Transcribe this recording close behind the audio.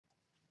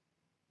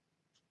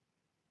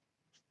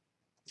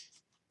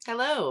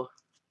Hello.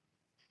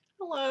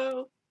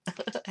 Hello.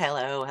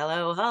 Hello,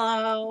 hello,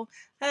 hello,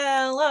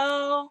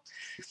 hello.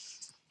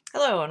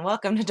 Hello, and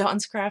welcome to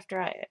Dawn's Craft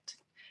Riot.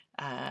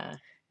 Uh,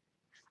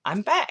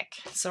 I'm back.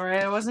 Sorry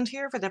I wasn't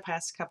here for the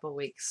past couple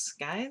weeks,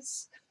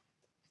 guys.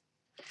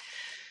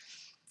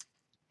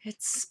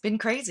 It's been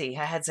crazy.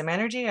 I had some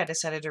energy. I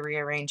decided to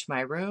rearrange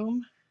my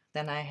room.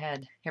 Then I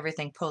had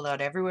everything pulled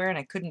out everywhere, and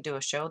I couldn't do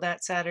a show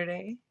that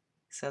Saturday.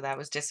 So that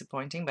was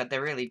disappointing, but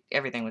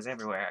everything was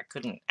everywhere. I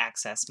couldn't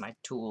access my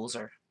tools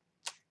or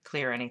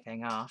clear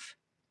anything off.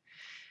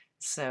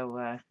 So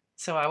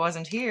I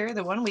wasn't here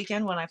the one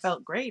weekend when I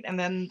felt great, and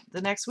then the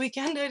next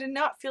weekend I did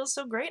not feel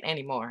so great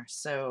anymore.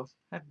 So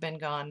I've been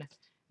gone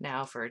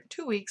now for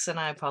 2 weeks, and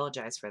I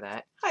apologize for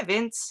that. Hi,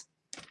 Vince.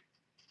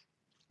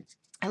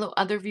 Hello,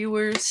 other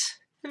viewers.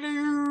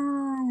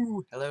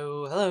 Hello.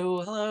 Hello,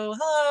 hello, hello,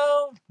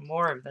 hello.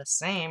 More of the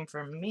same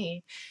from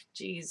me.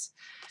 Jeez.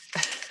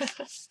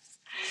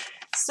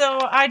 So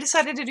I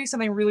decided to do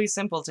something really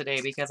simple today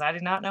because I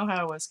did not know how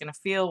I was going to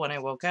feel when I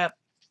woke up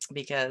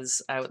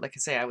because like I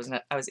say, I was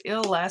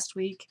ill last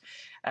week,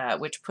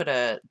 which put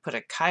a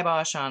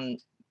kibosh on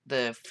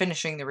the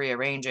finishing the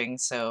rearranging.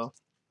 So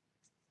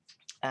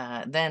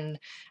then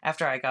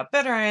after I got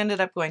better, I ended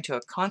up going to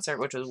a concert,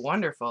 which was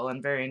wonderful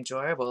and very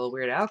enjoyable, a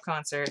Weird Al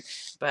concert.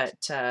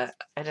 But I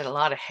did a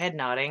lot of head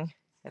nodding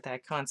at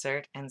that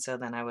concert, and so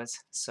then I was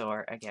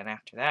sore again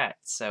after that.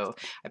 So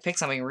I picked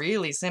something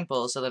really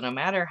simple so that no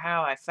matter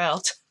how I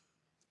felt,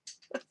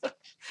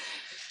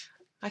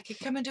 I could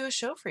come and do a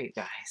show for you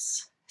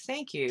guys.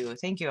 Thank you.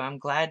 Thank you. I'm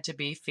glad to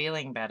be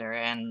feeling better,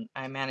 and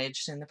I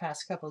managed in the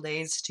past couple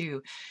days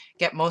to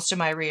get most of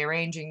my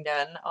rearranging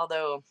done,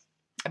 although,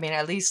 I mean,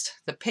 at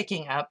least the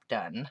picking up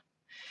done.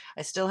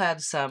 I still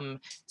have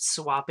some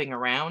swapping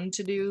around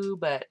to do,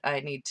 but I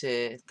need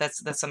to,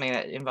 that's something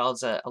that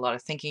involves a lot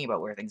of thinking about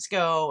where things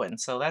go, and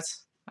so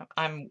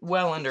I'm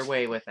well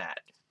underway with that.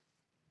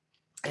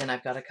 And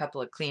I've got a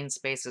couple of clean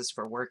spaces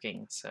for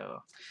working,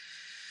 so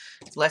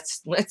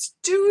let's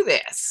do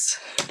this.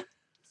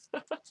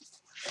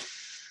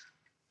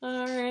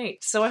 All right,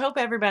 so I hope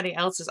everybody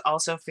else is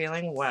also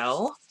feeling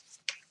well.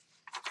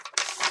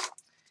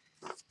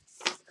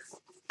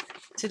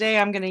 Today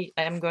I'm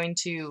going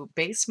to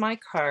base my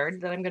card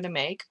that I'm going to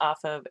make off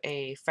of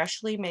a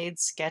Freshly Made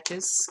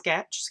Sketches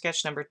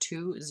sketch number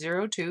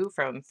 202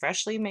 from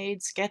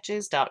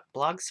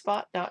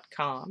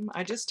freshlymadesketches.blogspot.com.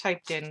 I just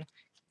typed in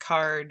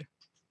card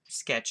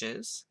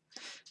sketches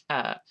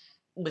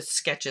with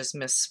sketches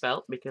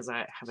misspelt because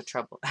I have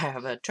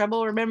a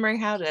trouble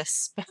remembering how to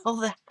spell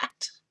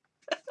that.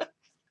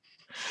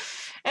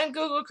 And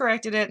Google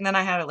corrected it, and then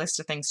I had a list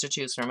of things to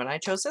choose from, and I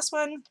chose this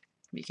one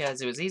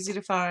because it was easy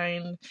to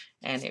find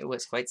and it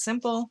was quite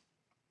simple.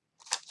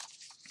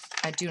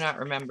 I do not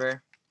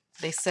remember.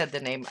 They said the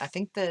name. I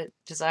think the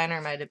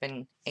designer might have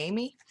been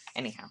Amy.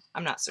 Anyhow,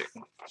 I'm not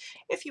certain.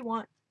 If you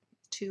want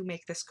to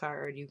make this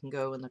card, you can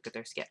go and look at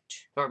their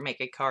sketch, or make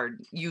a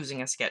card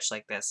using a sketch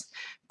like this.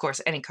 Of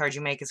course, any card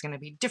you make is going to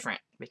be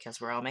different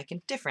because we're all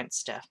making different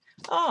stuff.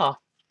 Oh,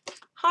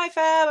 hi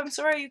Fab. I'm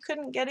sorry you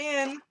couldn't get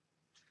in.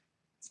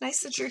 It's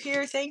nice that you're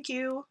here. Thank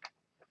you.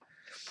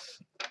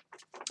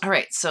 All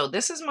right, so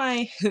this is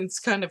it's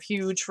kind of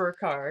huge for a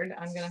card.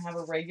 I'm going to have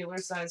a regular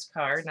size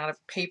card, not a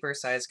paper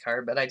size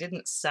card, but I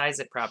didn't size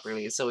it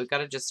properly. So we've got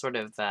to just sort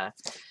of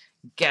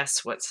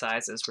guess what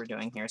sizes we're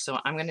doing here. So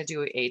I'm going to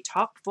do a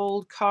top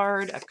fold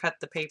card. I've cut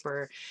the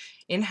paper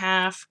in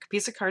half,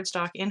 piece of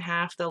cardstock in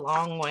half the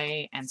long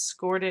way, and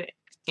scored it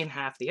in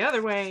half the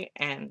other way.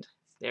 And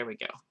there we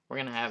go. We're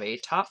going to have a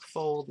top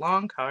fold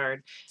long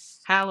card,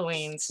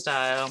 Halloween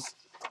style.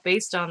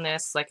 Based on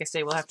this, like I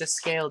say, we'll have to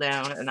scale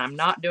down, and I'm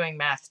not doing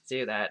math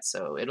to do that,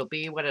 so it'll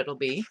be what it'll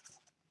be.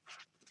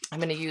 I'm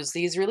going to use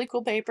these really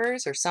cool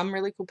papers, or some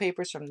really cool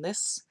papers from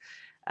this,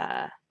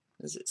 what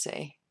does it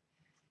say?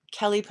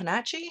 Kelly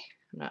Panacci?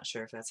 I'm not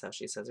sure if that's how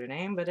she says her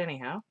name, but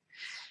anyhow.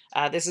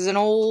 This is an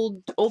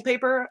old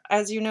paper.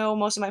 As you know,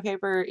 most of my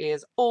paper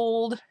is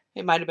old.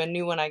 It might have been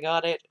new when I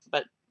got it,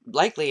 but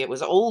likely it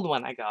was old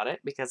when I got it,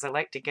 because I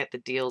like to get the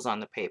deals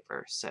on the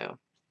paper, so...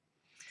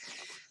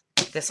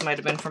 This might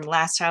have been from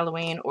last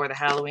Halloween or the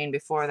Halloween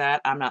before that.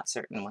 I'm not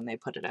certain when they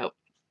put it out.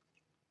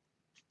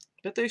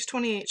 But there's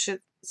 28 sheets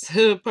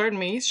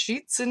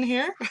in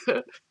here.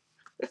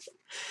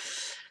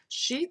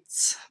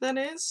 Sheets, that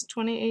is.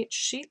 28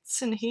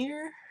 sheets in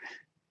here.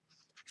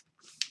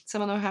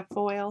 Some of them have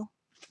foil.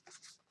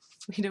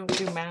 We don't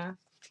do math.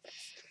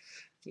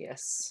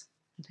 Yes.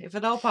 If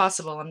at all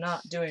possible, I'm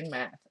not doing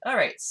math.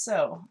 Alright,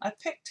 so I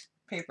picked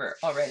paper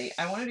already.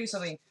 I want to do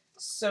something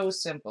so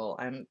simple.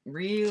 I'm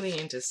really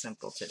into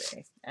simple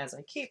today, as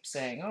I keep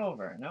saying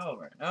over and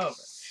over and over.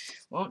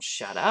 Won't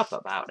shut up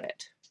about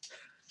it.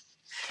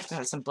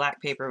 Got some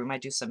black paper. We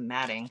might do some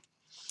matting.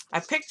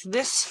 I picked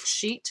this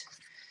sheet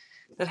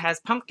that has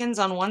pumpkins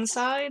on one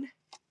side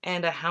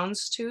and a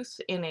houndstooth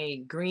in a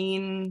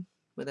green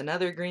with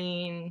another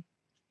green,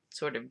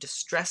 sort of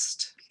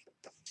distressed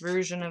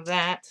version of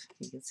that.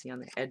 You can see on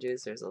the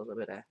edges there's a little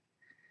bit of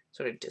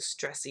sort of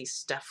distressy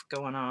stuff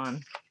going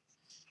on.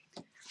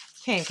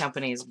 Kane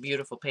Company's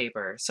beautiful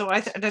paper. So I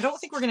don't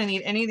think we're going to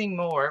need anything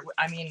more.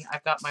 I mean,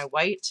 I've got my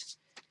white,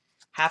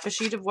 half a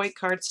sheet of white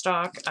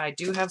cardstock. I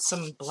do have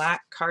some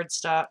black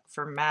cardstock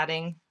for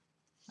matting.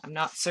 I'm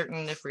not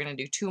certain if we're going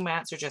to do 2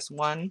 mats or just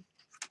 1.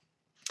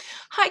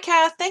 Hi,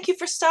 Kath. Thank you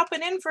for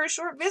stopping in for a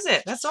short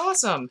visit. That's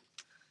awesome.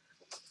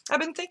 I've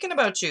been thinking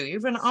about you.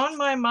 You've been on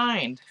my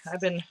mind.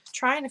 I've been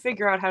trying to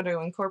figure out how to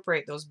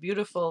incorporate those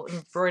beautiful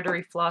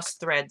embroidery floss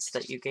threads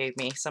that you gave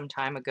me some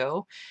time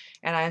ago.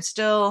 And I'm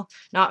still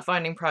not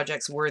finding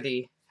projects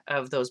worthy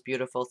of those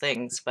beautiful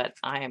things, but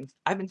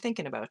I've been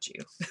thinking about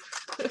you.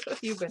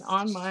 You've been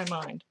on my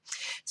mind.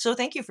 So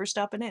thank you for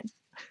stopping in.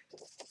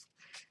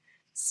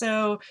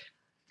 So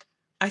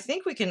I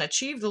think we can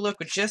achieve the look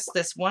with just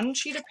this one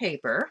sheet of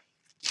paper.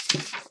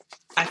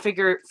 I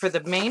figure for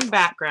the main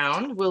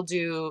background, we'll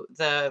do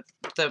the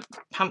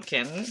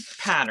pumpkin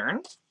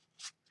pattern.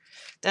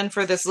 Then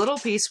for this little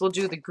piece, we'll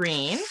do the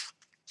green.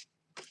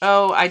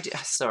 Oh,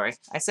 sorry,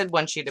 I said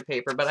one sheet of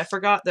paper, but I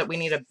forgot that we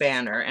need a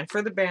banner. And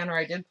for the banner,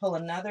 I did pull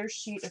another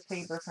sheet of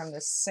paper from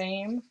the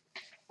same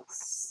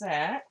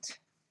set.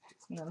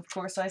 And then, of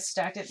course, I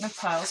stacked it in a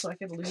pile so I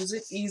could lose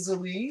it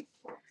easily.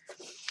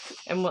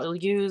 And we'll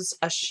use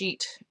a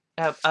sheet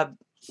of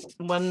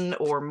one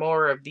or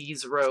more of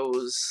these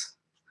rows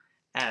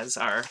as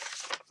our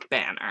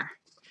banner.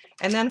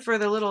 And then for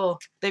the little,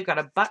 they've got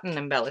a button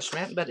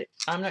embellishment, but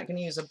I'm not going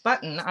to use a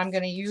button. I'm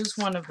going to use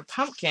one of the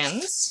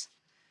pumpkins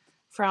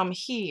from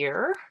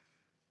here.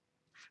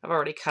 I've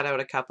already cut out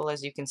a couple,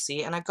 as you can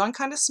see, and I've gone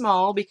kind of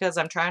small because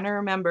I'm trying to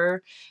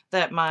remember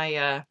that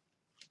my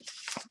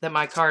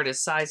card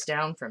is sized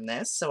down from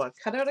this. So I've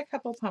cut out a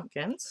couple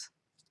pumpkins,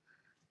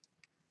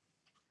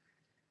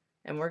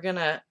 and we're going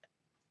to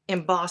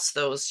emboss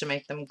those to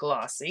make them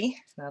glossy.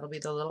 That'll be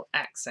the little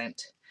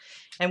accent.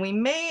 And we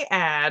may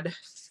add,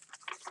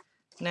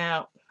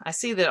 now I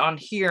see that on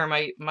here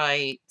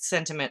my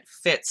sentiment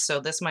fits,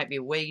 so this might be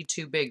way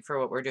too big for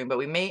what we're doing, but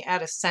we may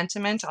add a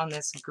sentiment on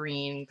this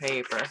green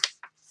paper.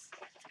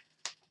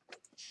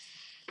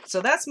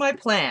 So that's my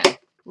plan.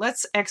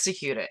 Let's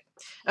execute it.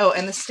 Oh,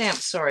 and the stamp,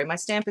 sorry, my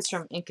stamp is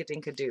from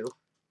Inkadinkado.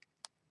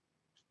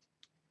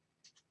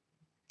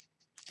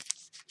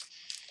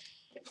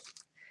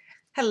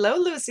 Hello,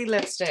 Lucy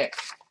Lipstick.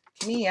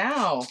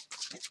 Meow.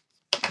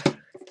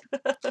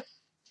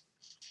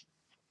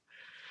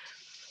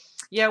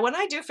 Yeah, when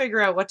I do figure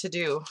out what to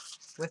do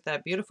with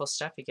that beautiful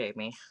stuff you gave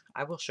me,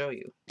 I will show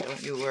you.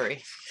 Don't you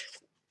worry.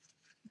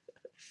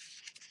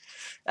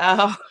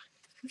 Oh,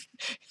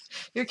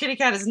 your kitty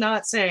cat is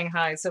not saying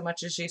hi so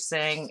much as she's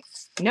saying,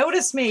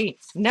 notice me,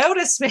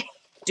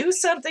 do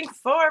something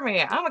for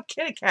me. I'm a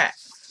kitty cat.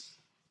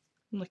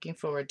 I'm looking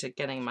forward to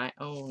getting my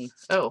own,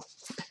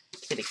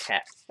 kitty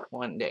cat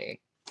one day.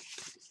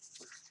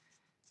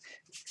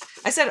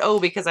 I said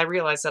because I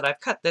realized that I've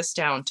cut this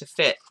down to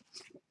fit.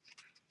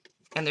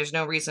 And there's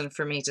no reason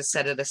for me to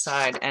set it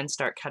aside and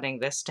start cutting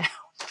this down.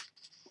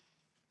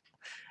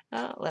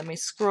 Let me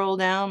scroll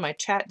down. My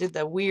chat did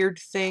the weird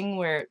thing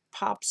where it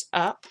pops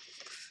up.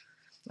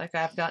 Like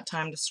I've got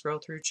time to scroll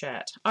through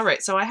chat. All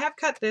right, so I have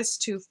cut this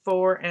to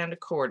 4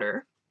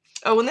 1/4.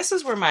 Oh, and this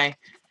is where I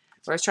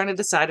was trying to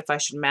decide if I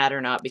should mat or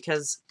not,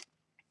 because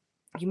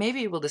you may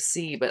be able to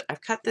see, but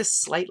I've cut this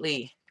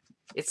slightly.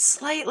 It's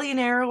slightly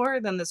narrower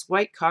than this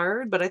white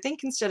card, but I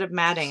think instead of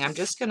matting, I'm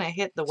just going to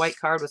hit the white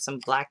card with some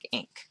black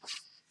ink.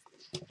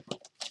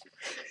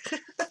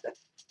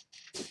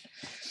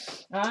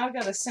 I've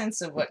got a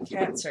sense of what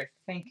cats are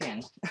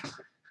thinking.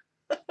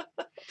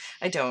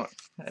 I don't.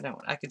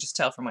 I could just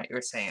tell from what you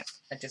were saying.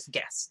 I just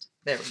guessed.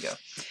 There we go.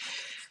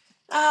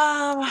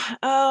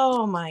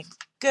 Oh my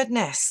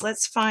goodness.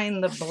 Let's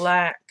find the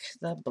black.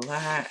 The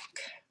black.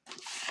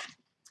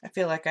 I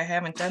feel like I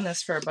haven't done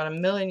this for about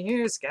 1,000,000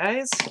 years,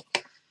 guys.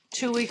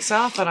 2 weeks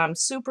off and I'm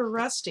super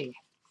rusty.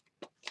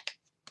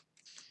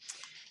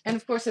 And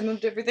of course I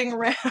moved everything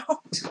around.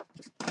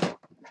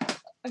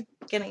 I'm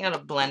getting out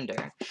of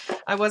blender.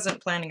 I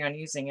wasn't planning on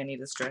using any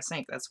Distress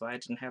ink. That's why I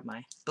didn't have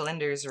my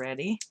blenders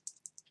ready.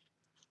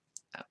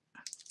 Oh,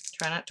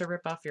 try not to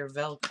rip off your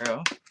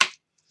Velcro.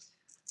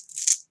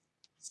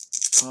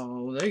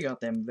 Oh, they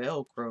got them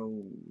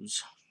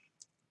Velcros.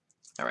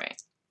 All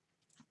right.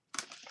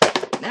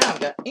 Now I've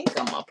got ink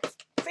on my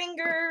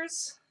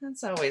fingers.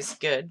 That's always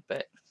good,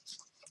 but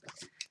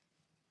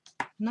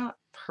not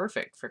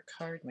perfect for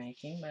card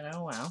making, but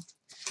oh well.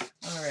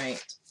 All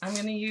right, I'm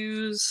going to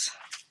use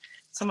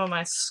some of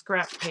my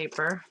scrap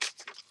paper.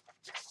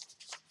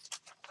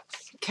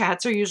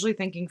 Cats are usually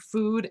thinking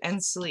food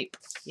and sleep.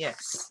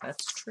 Yes,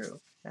 that's true.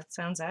 That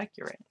sounds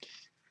accurate.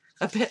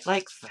 A bit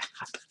like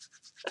Fab.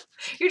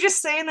 You're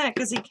just saying that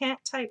because he can't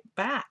type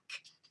back.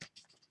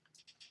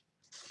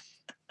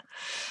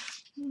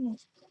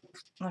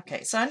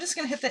 Okay, so I'm just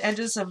going to hit the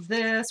edges of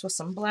this with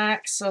some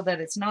black so that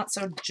it's not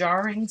so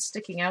jarring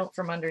sticking out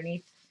from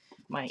underneath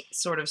my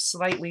sort of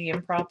slightly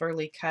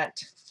improperly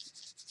cut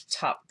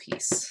top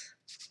piece.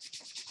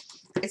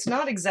 It's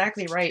not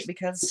exactly right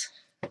because,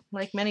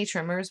 like many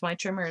trimmers, my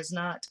trimmer is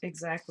not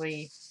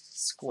exactly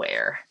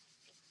square.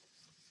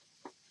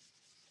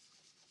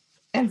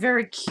 And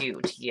very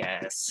cute,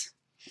 yes.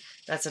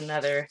 That's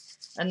another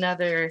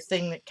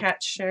thing that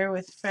cats share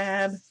with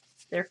Fab,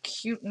 their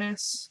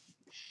cuteness.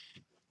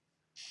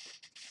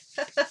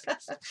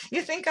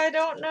 You think I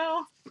don't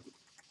know?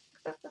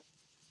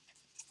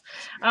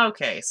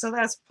 Okay, so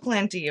that's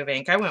plenty of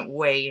ink. I went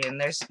way in.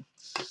 There's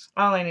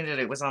all I needed,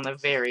 it was on the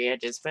very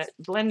edges, but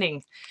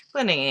blending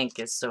ink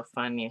is so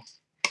fun. You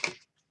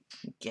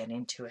get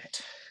into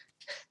it.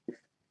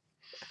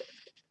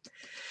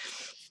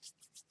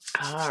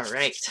 All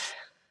right.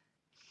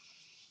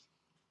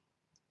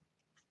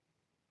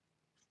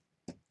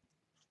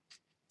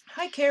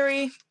 Hi,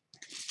 Carrie.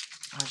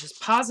 I was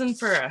just pausing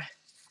for a...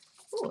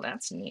 Oh,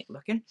 that's neat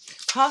looking.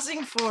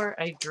 Pausing for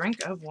a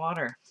drink of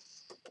water.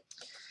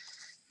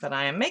 But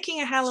I am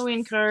making a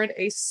Halloween card,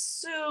 a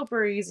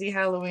super easy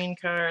Halloween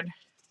card.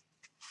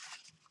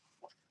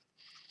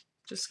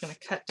 Just going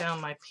to cut down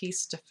my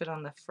piece to fit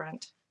on the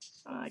front.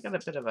 I got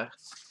a bit of a...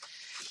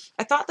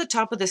 I thought the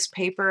top of this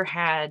paper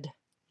had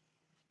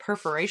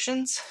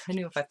perforations. I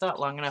knew if I thought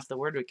long enough the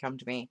word would come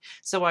to me.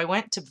 So I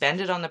went to bend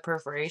it on the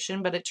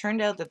perforation, but it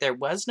turned out that there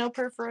was no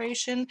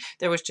perforation.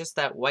 There was just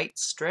that white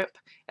strip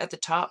at the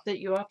top that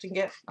you often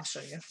get. I'll show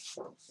you.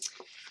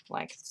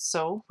 Like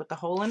so, with the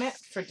hole in it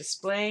for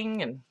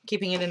displaying and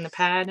keeping it in the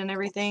pad and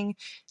everything.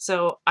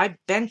 So I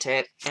bent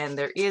it and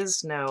there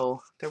was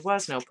no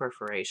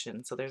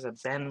perforation. So there's a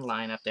bend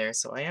line up there.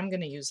 So I am going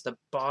to use the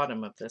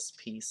bottom of this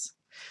piece.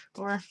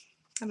 Or,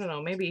 I don't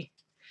know, maybe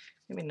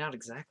not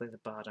exactly the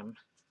bottom.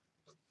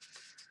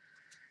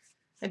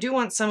 I do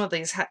want some of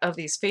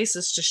these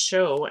faces to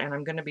show, and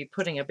I'm going to be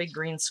putting a big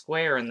green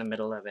square in the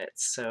middle of it.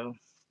 So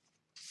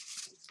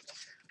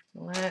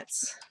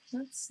let's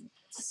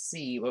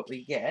see what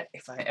we get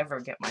if I ever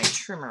get my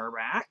trimmer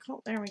rack.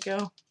 Oh, there we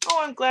go. Oh,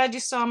 I'm glad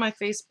you saw my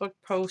Facebook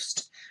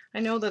post.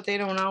 I know that they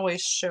don't always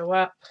show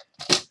up,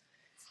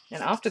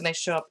 and often they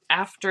show up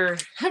after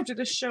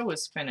the show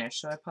is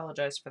finished, so I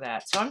apologize for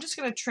that. So I'm just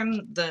going to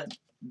trim the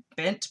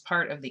bent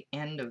part of the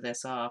end of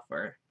this off,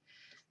 or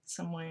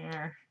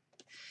somewhere,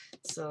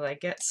 so I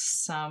get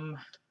some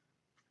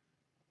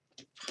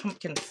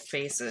pumpkin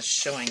faces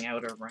showing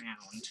out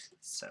around.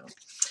 So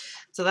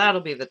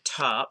that'll be the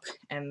top,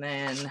 and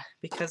then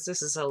because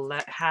this is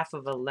half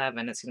of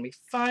 11, it's going to be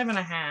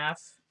 5.5.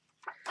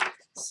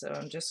 So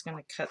I'm just going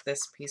to cut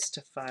this piece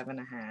to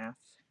 5.5.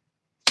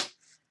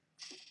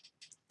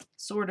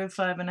 Sort of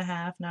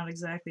 5.5, not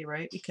exactly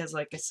right, because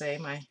like I say,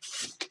 my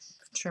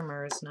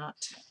trimmer is not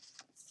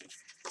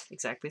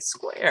exactly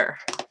square.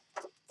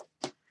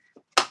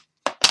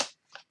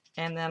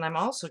 And then I'm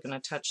also going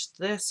to touch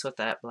this with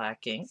that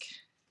black ink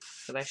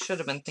that I should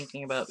have been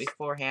thinking about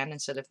beforehand,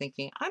 instead of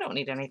thinking I don't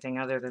need anything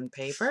other than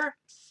paper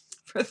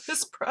for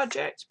this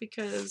project,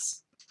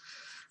 because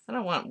I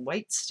don't want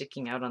white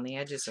sticking out on the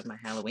edges of my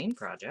Halloween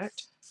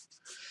project.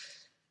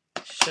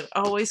 Should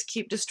always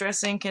keep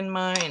Distress Ink in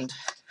mind.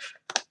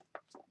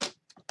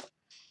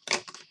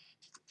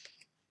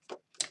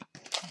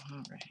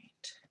 All right.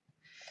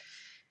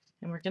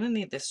 And we're going to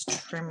need this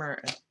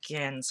trimmer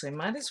again, so we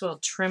might as well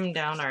trim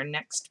down our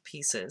next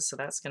pieces. So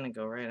that's going to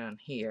go right on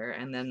here.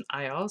 And then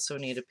I also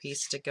need a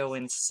piece to go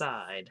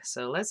inside.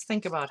 So let's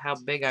think about how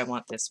big I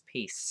want this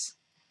piece.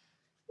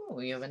 Oh,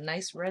 we have a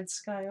nice red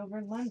sky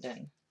over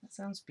London. That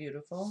sounds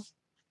beautiful.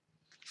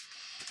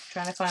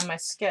 Trying to find my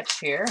sketch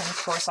here. And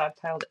of course, I've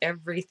piled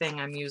everything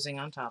I'm using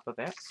on top of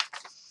it.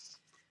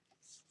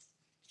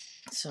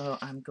 So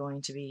I'm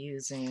going to be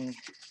using...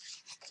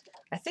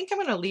 I think I'm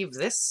going to leave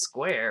this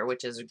square,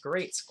 which is a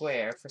great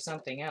square, for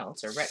something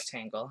else, or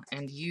rectangle,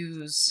 and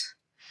use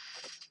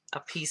a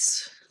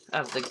piece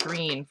of the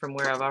green from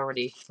where I've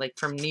already, like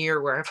from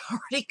near where I've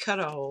already cut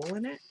a hole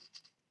in it.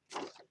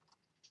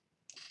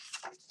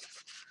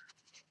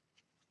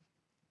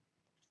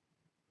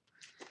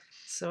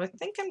 So I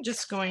think I'm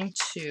just going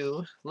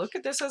to look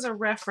at this as a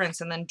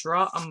reference and then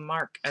draw a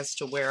mark as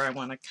to where I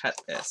want to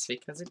cut this,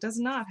 because it does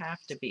not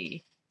have to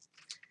be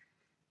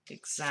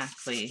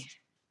exactly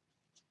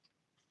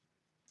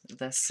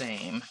the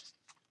same.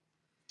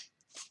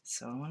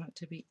 So I want it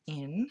to be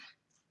in,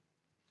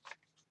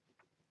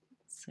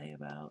 say,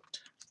 about,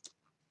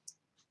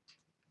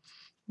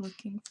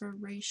 looking for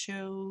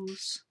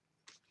ratios.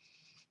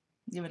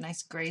 You have a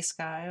nice gray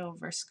sky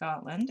over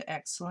Scotland.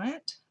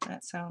 Excellent.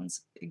 That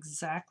sounds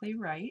exactly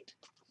right.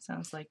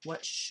 Sounds like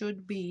what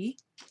should be.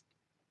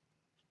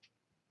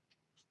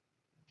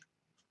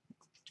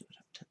 Do it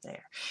up to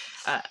there.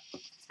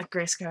 A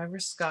gray sky over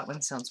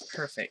Scotland sounds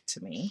perfect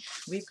to me.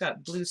 We've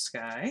got blue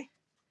sky,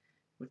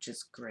 which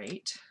is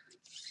great.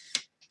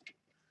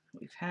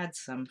 We've had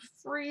some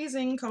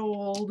freezing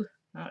cold.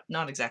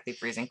 Not exactly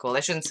freezing cold. I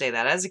shouldn't say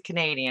that. As a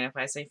Canadian, if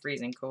I say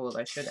freezing cold,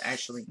 I should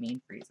actually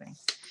mean freezing.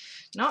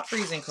 Not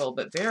freezing cold,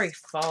 but very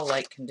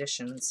fall-like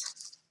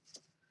conditions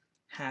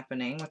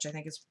happening, which I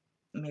think is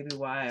maybe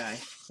why I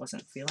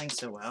wasn't feeling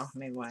so well.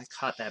 Maybe why I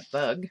caught that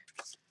bug.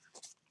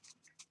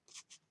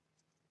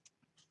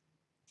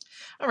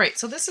 Alright,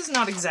 so this is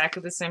not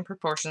exactly the same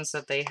proportions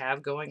that they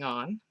have going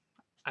on.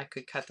 I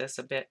could cut this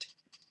a bit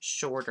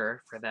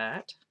shorter for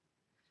that.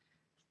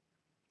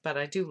 but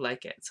I do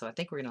like it, so I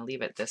think we're gonna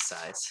leave it this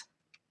size.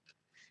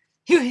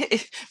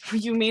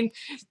 You mean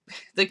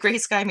the gray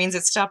sky means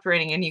it stopped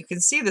raining and you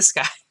can see the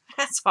sky?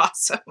 That's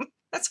awesome.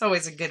 That's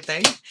always a good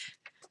thing.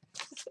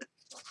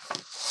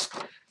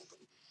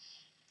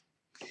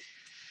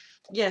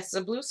 Yes,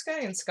 the blue sky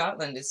in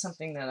Scotland is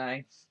something that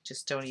I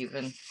just don't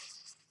even,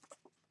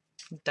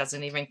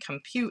 doesn't even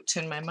compute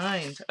in my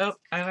mind. Oh,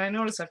 and I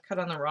notice I've cut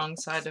on the wrong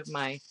side of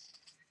my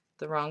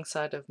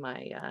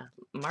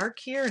mark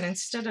here, and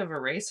instead of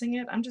erasing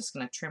it, I'm just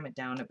going to trim it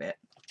down a bit,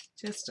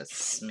 just a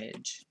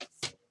smidge,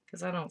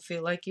 because I don't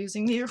feel like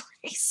using the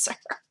eraser.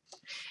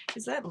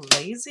 Is that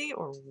lazy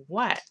or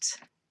what?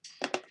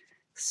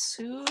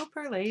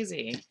 Super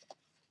lazy.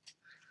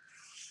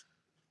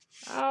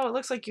 Oh, it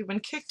looks like you've been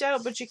kicked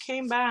out, but you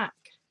came back.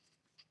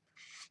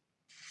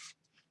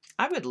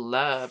 I would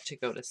love to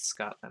go to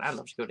Scotland. I'd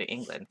love to go to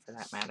England, for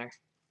that matter.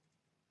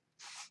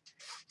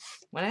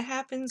 When it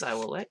happens, I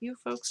will let you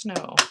folks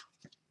know.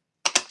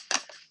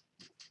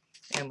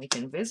 And we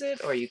can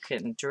visit, or you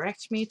can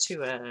direct me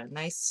to a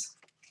nice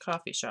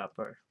coffee shop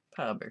or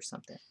pub or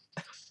something.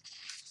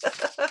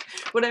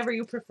 Whatever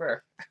you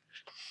prefer.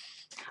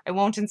 I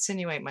won't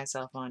insinuate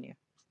myself on you.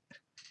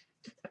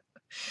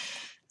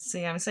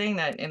 See, I'm saying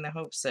that in the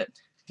hopes that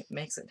it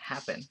makes it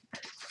happen.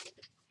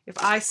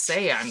 If I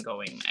say I'm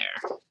going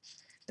there,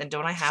 then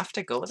don't I have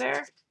to go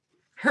there?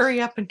 Hurry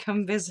up and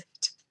come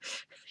visit.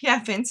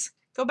 Yeah, Vince,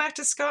 go back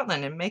to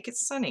Scotland and make it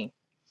sunny.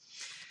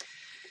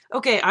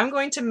 Okay, I'm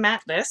going to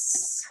matte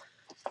this.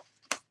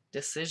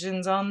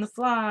 Decisions on the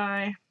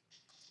fly.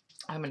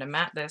 I'm going to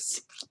matte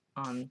this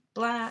on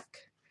black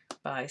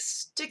by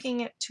sticking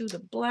it to the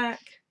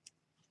black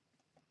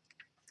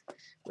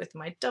with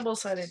my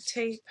double-sided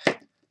tape.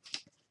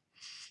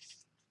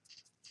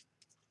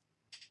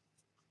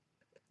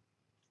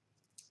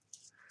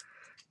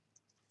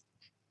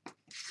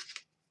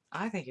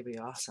 I think it'd be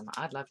awesome.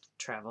 I'd love to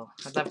travel.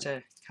 I'd love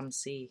to come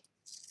see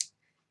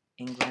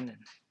England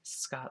and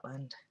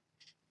Scotland.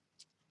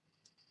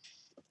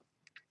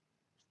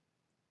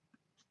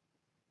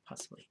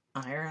 Possibly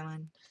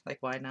Ireland. Like,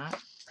 why not?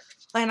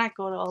 Why not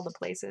go to all the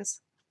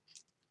places?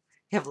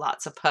 You have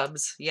lots of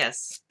pubs.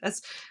 Yes.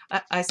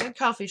 I said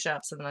coffee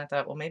shops, and then I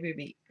thought, well, maybe it'd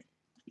be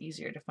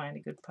easier to find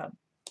a good pub.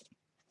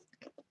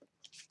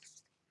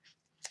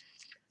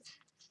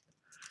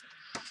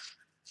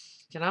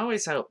 Can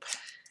always hope.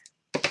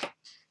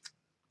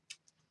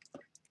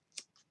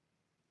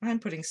 I'm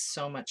putting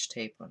so much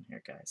tape on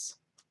here, guys.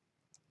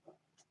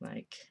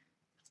 Like,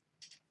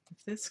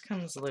 if this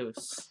comes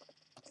loose,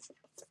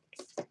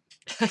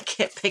 I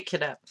can't pick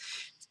it up.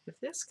 If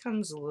this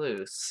comes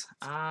loose,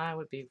 I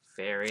would be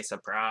very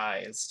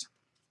surprised.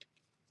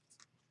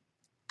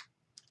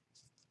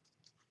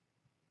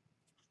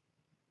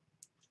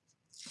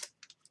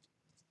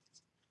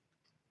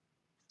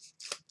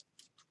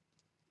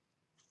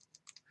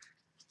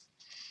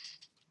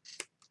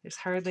 There's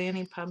hardly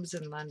any pubs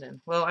in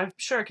London. Well, I'm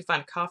sure I could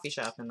find a coffee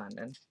shop in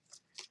London.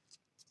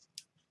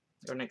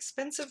 Or an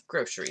expensive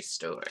grocery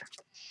store.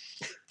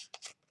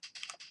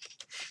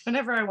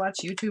 Whenever I watch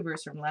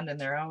YouTubers from London,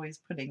 they're always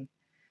putting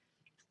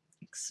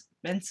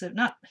expensive,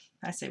 not,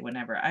 I say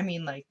whenever, I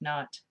mean like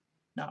not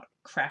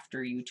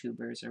crafter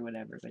YouTubers or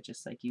whatever, but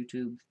just like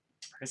YouTube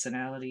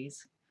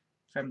personalities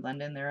from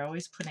London. They're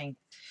always putting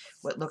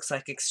what looks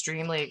like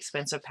extremely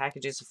expensive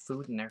packages of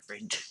food in their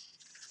fridge.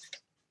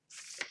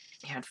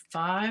 You had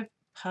 5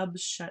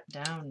 pubs shut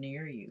down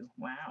near you.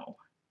 Wow.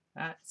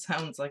 That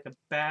sounds like a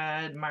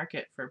bad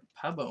market for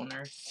pub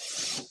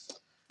owners.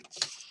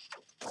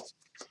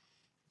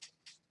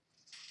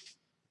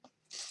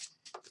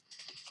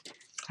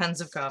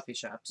 Tons of coffee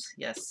shops.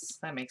 Yes,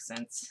 that makes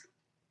sense.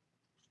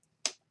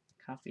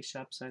 Coffee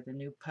shops are the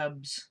new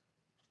pubs.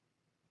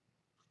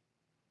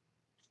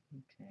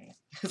 Okay,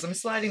 because I'm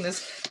sliding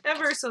this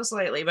ever so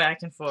slightly back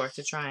and forth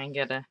to try and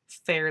get a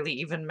fairly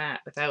even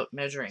mat without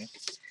measuring.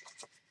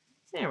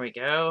 There we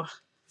go.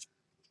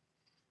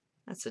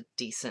 That's a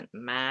decent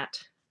mat.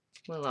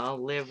 We'll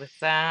all live with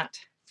that.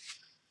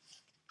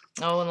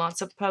 Oh, and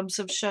lots of pubs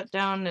have shut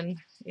down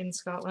in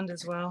Scotland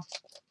as well.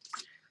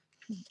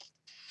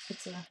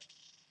 It's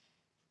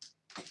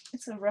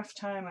a rough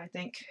time, I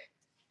think,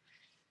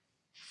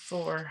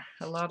 for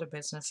a lot of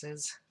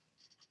businesses.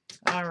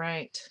 All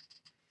right.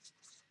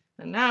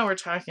 And now we're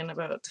talking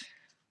about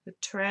the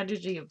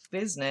tragedy of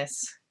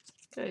business.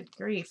 Good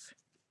grief.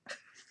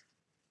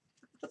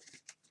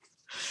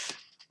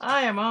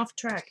 I am off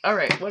track. All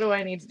right, what do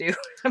I need to do?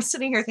 I'm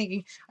sitting here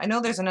thinking, I know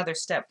there's another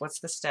step. What's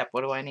the step?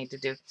 What do I need to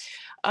do?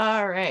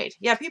 All right.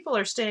 Yeah, people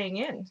are staying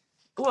in.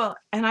 Well,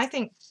 and I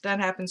think that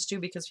happens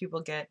too because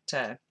people get,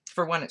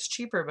 for one, it's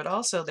cheaper, but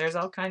also there's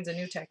all kinds of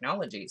new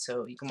technology.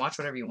 So you can watch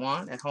whatever you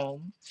want at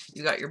home.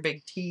 You got your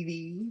big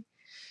TV.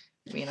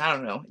 I mean, I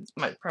don't know.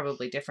 It's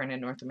probably different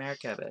in North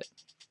America, but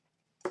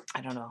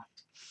I don't know.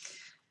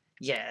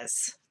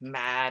 Yes,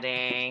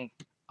 matting.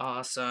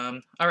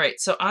 Awesome. All right,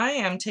 so I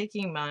am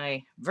taking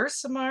my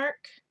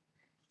Versamark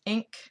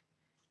ink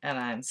and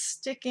I'm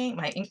sticking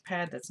my ink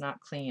pad that's not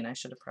clean. I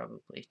should have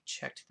probably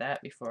checked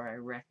that before I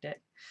wrecked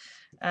it.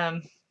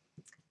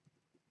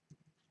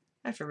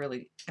 I have to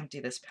really empty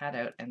this pad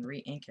out and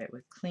re-ink it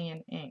with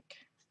clean ink.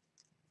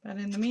 But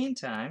in the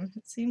meantime,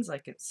 it seems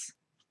like it's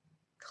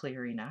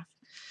clear enough.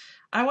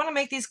 I want to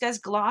make these guys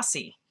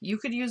glossy. You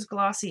could use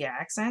glossy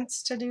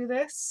accents to do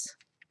this.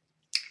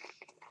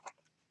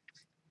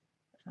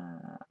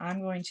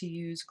 I'm going to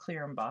use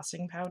clear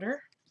embossing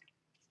powder.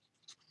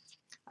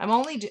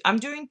 I'm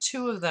doing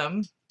 2 of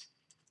them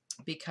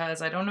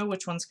because I don't know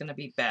which one's going to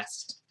be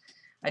best.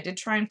 I did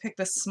try and pick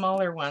the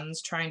smaller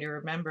ones, trying to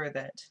remember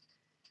that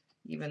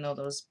even though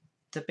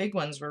the big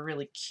ones were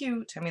really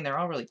cute, I mean they're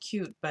all really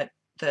cute, but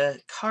the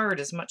card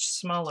is much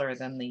smaller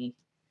than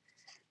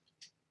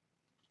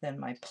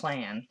my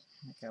plan,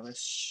 like I was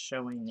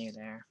showing you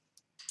there.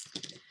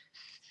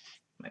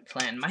 My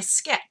plan, my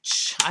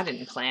sketch. I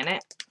didn't plan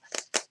it.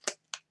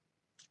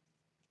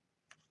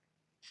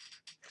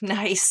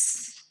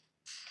 Nice.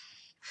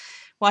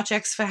 Watch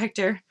X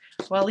Factor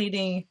while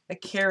eating a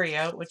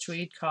carry-out, which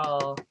we'd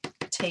call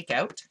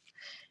takeout,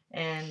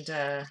 and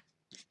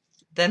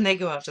then they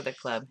go out to the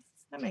club.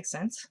 That makes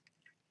sense.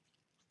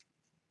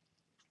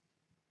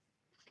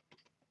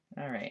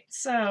 Alright,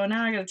 so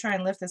now I gotta try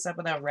and lift this up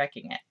without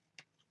wrecking it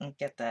and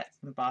get that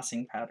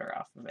embossing powder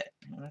off of it.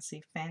 I want to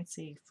see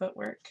fancy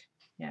footwork.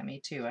 Yeah, me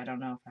too. I don't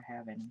know if I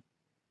have any.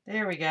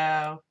 There we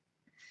go.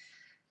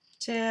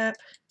 Tip,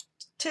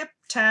 tip,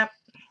 tap.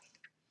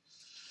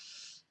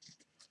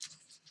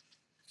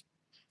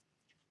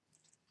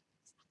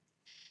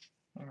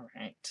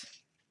 Alright.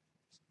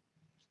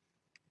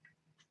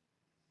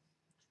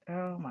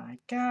 Oh my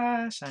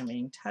gosh, I'm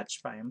being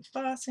touched by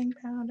embossing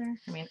powder.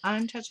 I mean,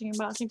 I'm touching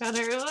embossing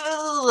powder.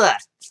 Ugh.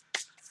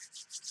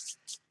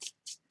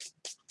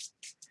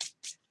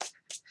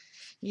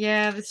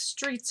 Yeah, the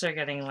streets are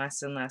getting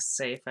less and less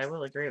safe. I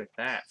will agree with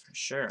that for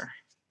sure.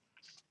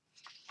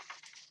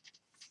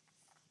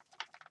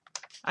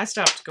 I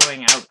stopped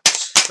going out,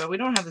 but we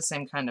don't have the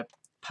same kind of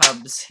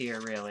pubs here,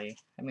 really.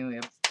 I mean, we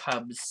have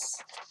pubs,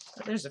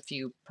 but there's a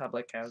few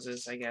public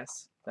houses, I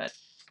guess, but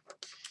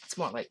it's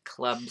more like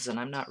clubs, and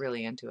I'm not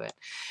really into it.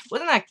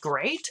 Wasn't that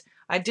great?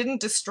 I didn't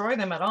destroy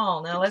them at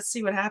all. Now let's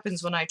see what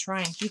happens when I try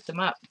and heat them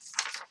up.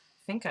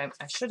 I think I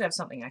should have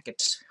something I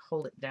could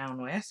hold it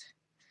down with.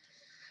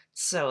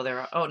 So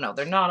they're, oh no,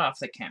 they're not off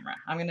the camera.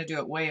 I'm going to do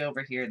it way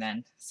over here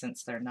then,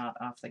 since they're not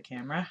off the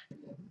camera.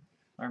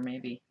 Or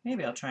maybe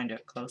I'll try and do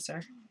it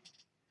closer.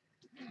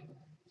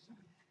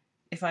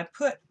 If I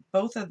put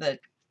both of the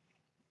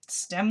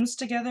stems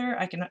together,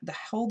 I can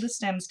hold the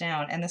stems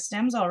down, and the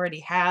stems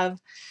already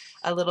have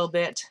a little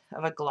bit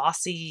of a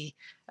glossy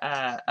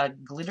a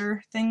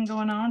glitter thing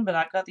going on, but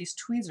I've got these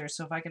tweezers,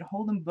 so if I can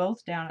hold them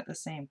both down at the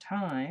same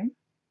time,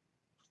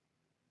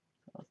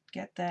 I'll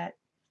get that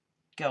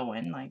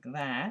going like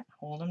that.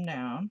 Hold them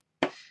down.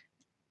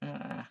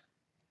 I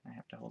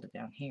have to hold it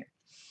down here.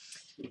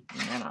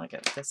 And then I'll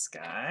get this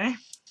guy.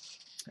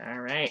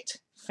 Alright,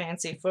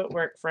 fancy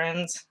footwork,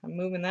 friends. I'm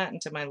moving that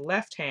into my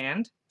left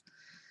hand,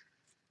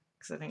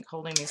 because I think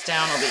holding these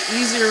down will be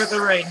easier with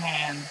the right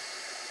hand.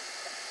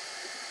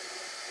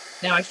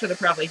 Now I should have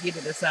probably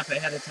heated this up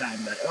ahead of time,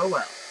 but oh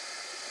well.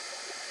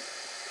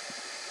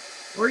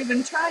 Or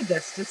even tried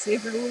this to see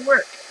if it would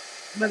work.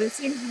 But it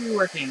seems to be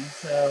working,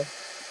 so...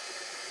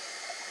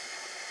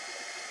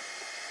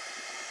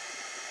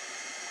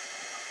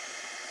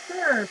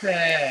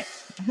 Perfect!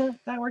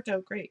 That worked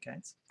out great,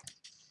 guys.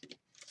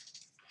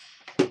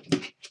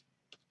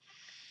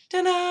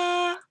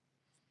 Ta-da!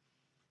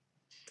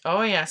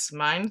 Oh yes,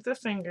 mind the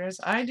fingers.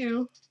 I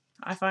do.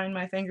 I find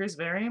my fingers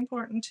very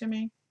important to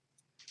me.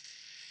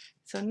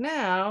 So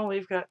now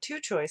we've got 2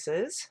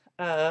 choices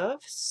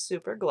of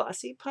super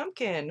glossy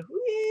pumpkin.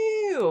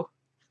 Woo!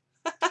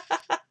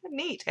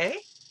 Neat, hey?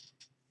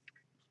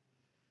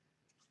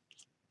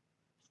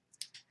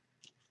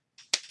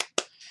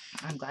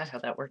 I'm glad how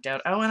that worked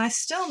out. Oh, and I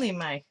still need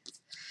my...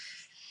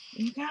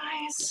 You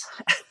guys...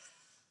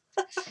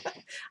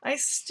 I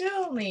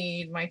still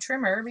need my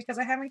trimmer because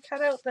I haven't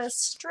cut out the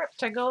strip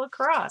to go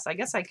across. I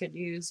guess I could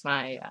use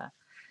my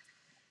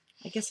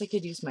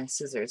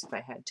scissors if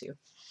I had to.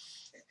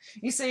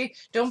 You say,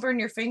 don't burn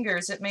your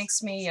fingers. It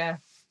makes me,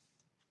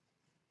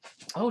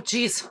 oh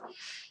geez.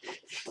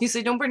 You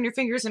say, don't burn your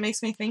fingers. It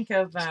makes me think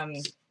of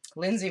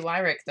Lindsay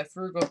Wyrick, the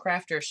frugal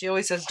crafter. She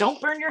always says,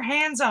 don't burn your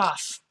hands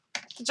off,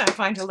 which I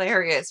find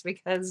hilarious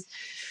because,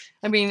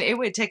 I mean, it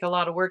would take a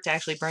lot of work to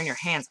actually burn your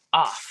hands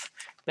off.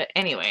 But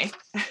anyway,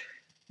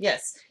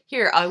 yes,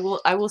 here, I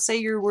will say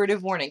your word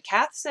of warning.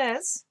 Kath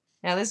says,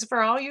 now this is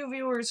for all you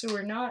viewers who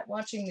are not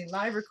watching the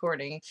live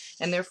recording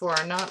and therefore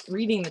are not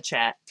reading the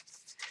chat.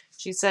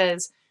 She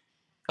says,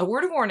 a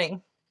word of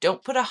warning,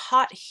 don't put a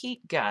hot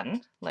heat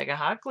gun, like a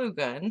hot glue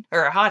gun,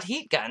 or a hot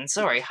heat gun,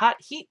 sorry, hot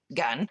heat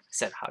gun, I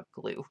said hot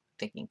glue,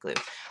 thinking glue,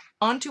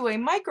 onto a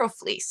micro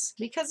fleece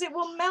because it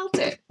will melt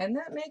it. And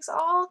that makes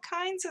all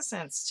kinds of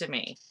sense to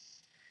me.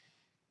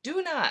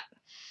 Do not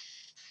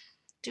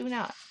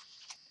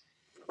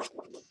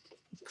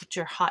put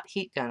your hot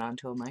heat gun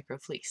onto a micro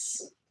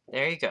fleece.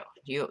 There you go.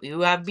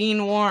 You have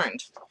been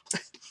warned.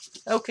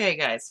 Okay,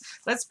 guys,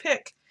 let's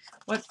pick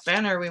what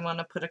banner we want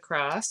to put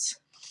across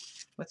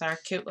with our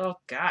cute little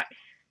guy.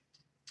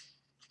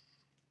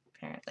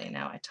 Apparently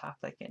now I talk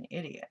like an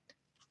idiot.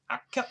 I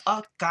kill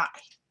a guy.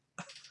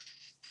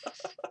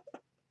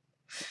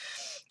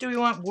 Do we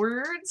want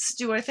words?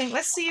 Do I think?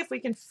 Let's see if we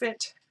can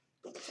fit.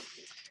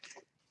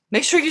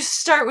 Make sure you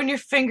start when your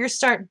fingers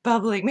start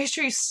bubbling. Make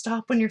sure you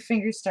stop when your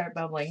fingers start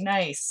bubbling.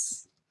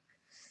 Nice.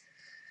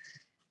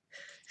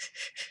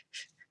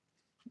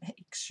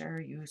 Make sure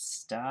you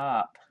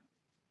stop.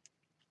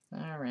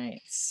 All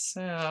right,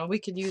 so we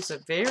could use a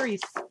very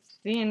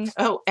thin,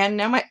 oh, and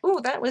now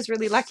that was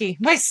really lucky.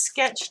 My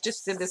sketch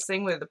just did this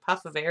thing where the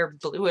puff of air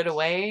blew it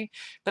away,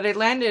 but it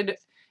landed,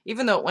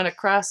 even though it went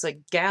across a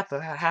gap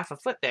of half a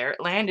foot there,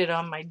 it landed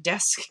on my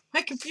desk,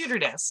 my computer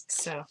desk,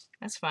 so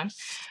that's fun.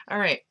 All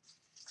right.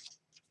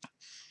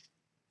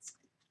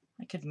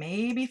 I could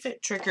maybe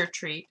fit Trick or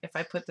Treat if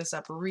I put this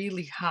up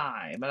really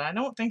high, but I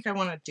don't think I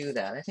want to do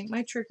that. I think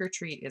my Trick or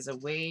Treat is a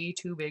way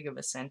too big of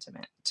a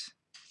sentiment,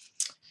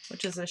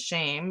 which is a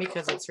shame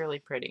because it's really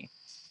pretty.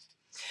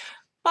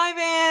 Bye,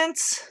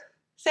 Vance.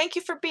 Thank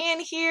you for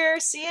being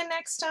here. See you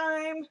next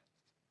time.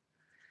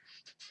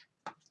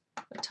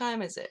 What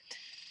time is it?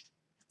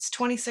 It's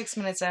 26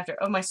 minutes after.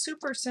 Oh, my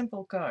super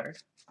simple card.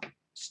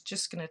 It's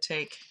just going to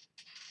take,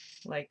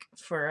 like,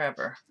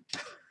 forever.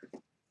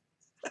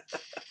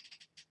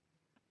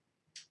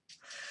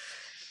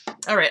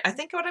 All right, I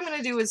think what I'm going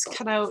to do is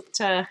cut out,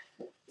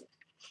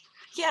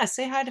 yeah,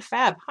 say hi to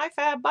Fab. Hi,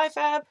 Fab. Bye,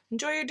 Fab.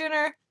 Enjoy your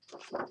dinner.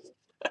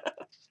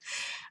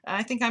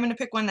 I think I'm going to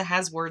pick one that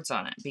has words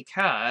on it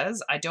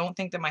because I don't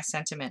think that my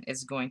sentiment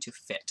is going to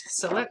fit.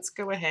 So let's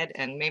go ahead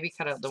and maybe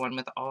cut out the one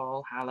with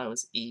All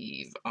Hallows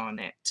Eve on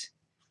it.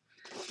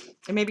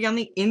 And maybe on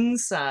the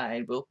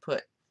inside we'll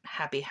put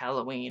Happy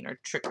Halloween or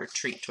Trick or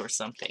Treat or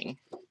something.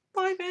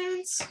 Bye,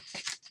 Vance.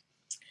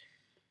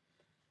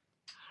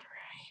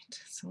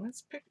 So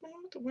let's pick one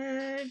with the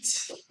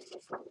words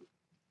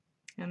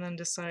and then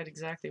decide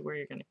exactly where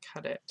you're going to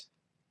cut it.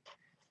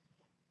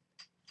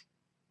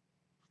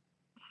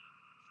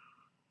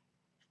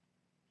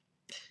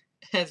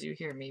 As you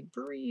hear me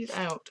breathe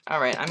out. All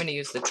right, I'm going to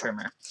use the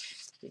trimmer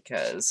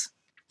because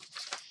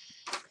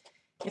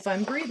if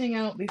I'm breathing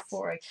out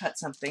before I cut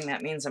something,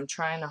 that means I'm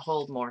trying to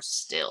hold more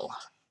still.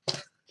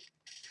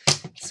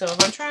 So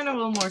if I'm trying to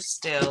hold more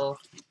still,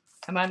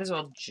 I might as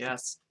well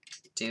just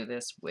do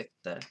this with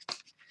the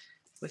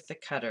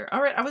cutter.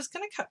 All right, I was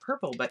going to cut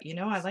purple, but you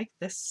know, I like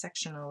this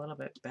section a little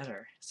bit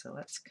better. So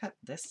let's cut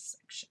this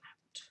section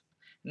out.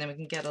 And then we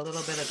can get a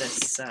little bit of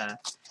this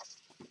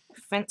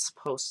fence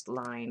post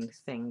line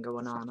thing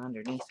going on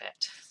underneath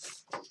it.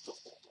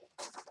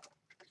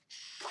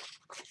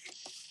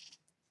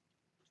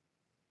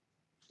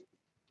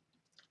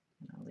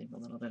 And I'll leave a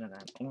little bit of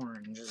that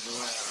orange as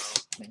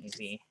well,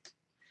 maybe.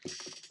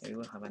 Maybe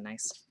we'll have a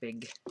nice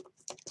big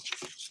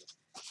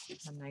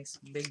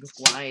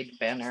wide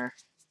banner.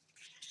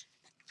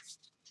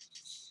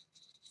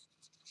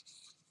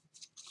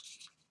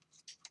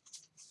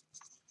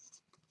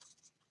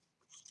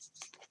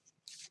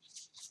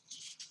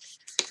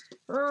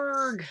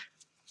 Erg.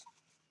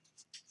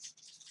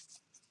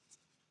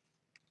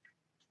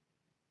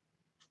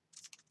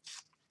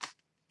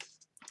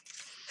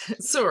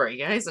 Sorry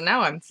guys, and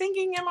now I'm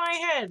thinking in my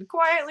head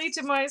quietly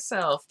to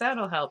myself.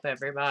 That'll help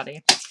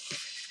everybody.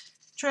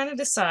 Trying to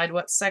decide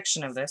what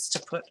section of this to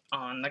put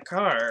on the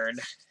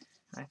card.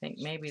 I think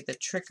maybe the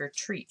Trick or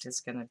Treat is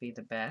going to be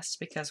the best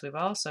because we've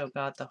also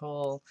got the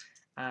whole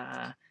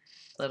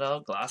little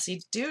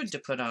glossy dude to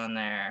put on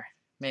there.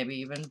 Maybe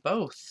even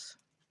both.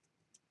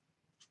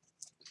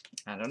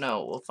 I don't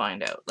know. We'll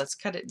find out. Let's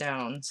cut it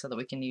down so that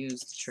we can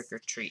use the Trick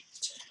or Treat.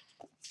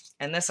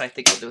 And this I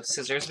think we'll do with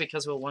scissors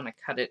because we'll want to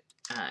cut it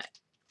at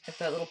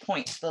that little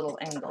point, the little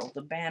angle,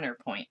 the banner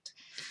point.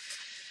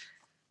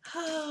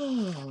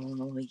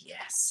 Oh,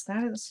 yes,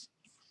 that is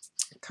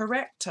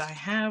correct. I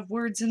have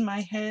words in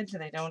my head.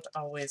 They don't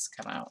always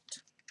come out.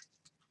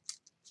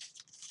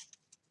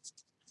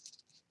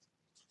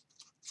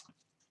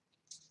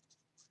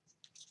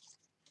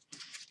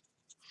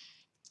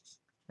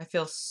 I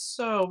feel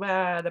so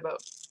bad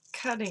about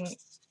cutting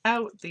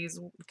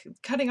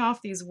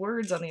off these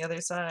words on the other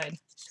side.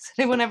 Does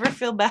anyone ever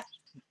feel bad?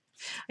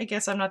 I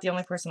guess I'm not the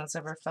only person that's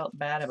ever felt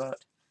bad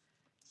about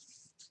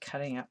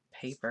cutting up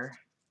paper.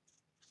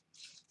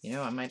 You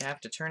know, I might have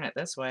to turn it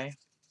this way.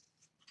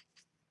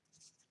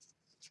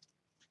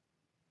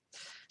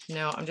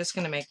 No, I'm just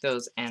going to make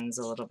those ends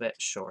a little bit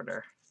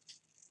shorter.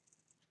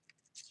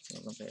 A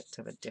little bit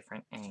of a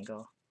different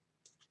angle.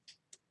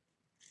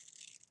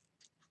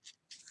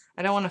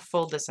 I don't want to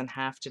fold this in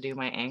half to do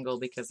my angle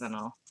because then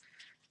I'll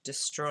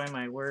destroy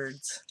my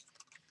words.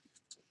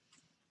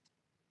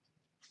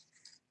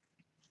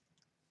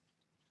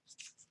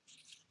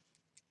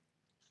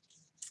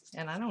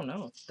 And I don't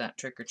know if that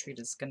Trick or Treat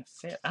is going to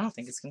fit. I don't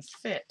think it's going to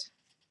fit.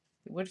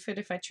 It would fit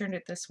if I turned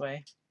it this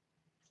way.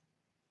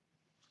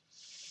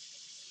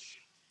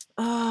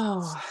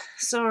 Oh,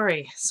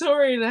 sorry.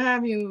 Sorry to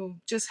have you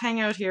just hang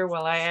out here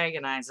while I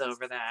agonize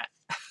over that.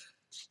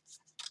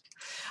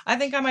 I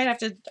think I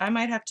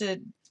might have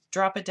to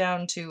drop it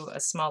down to a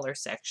smaller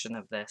section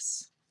of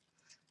this.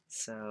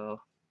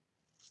 So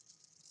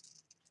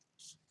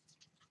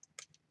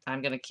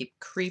I'm going to keep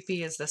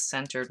creepy as the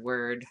centered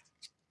word.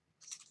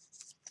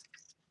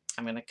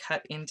 I'm going to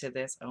cut into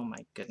this. Oh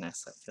my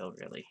goodness, I feel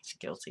really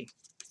guilty.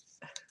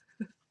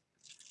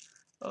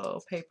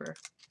 Oh, paper.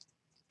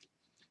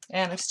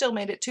 And I've still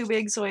made it too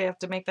big, so I have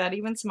to make that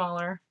even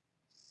smaller.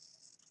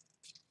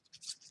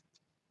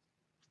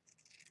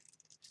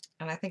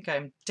 And I think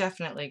I'm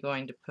definitely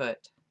going to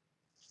put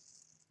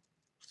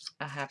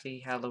a Happy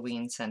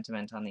Halloween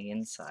sentiment on the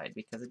inside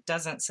because it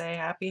doesn't say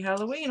Happy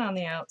Halloween on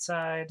the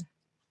outside.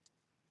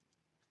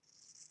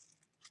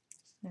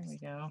 There we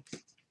go.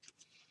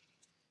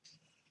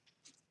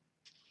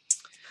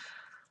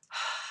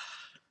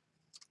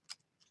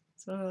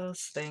 It's one of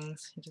those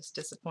things. You're just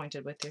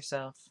disappointed with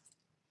yourself.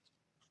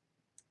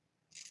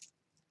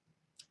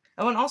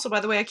 Oh, and also, by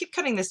the way, I keep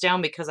cutting this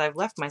down because I've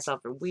left myself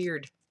a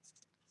weird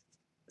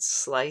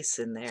slice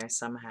in there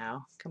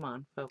somehow. Come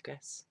on,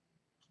 focus.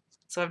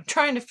 So I'm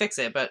trying to fix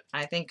it, but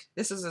I think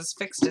this is as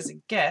fixed as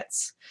it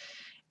gets.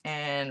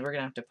 And we're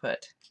going to have to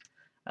put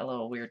a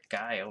little weird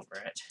guy over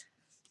it.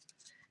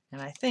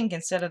 And I think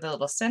instead of the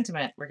little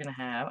sentiment we're going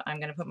to have, I'm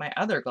going to put my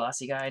other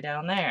glossy guy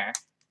down there.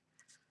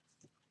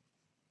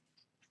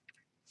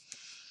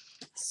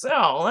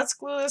 So let's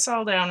glue this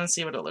all down and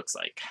see what it looks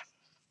like.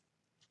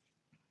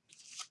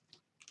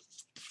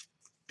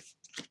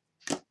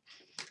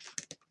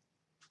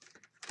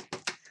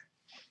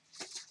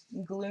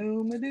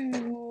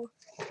 Glue-ma-doo.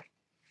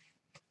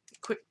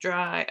 Quick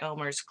dry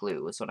Elmer's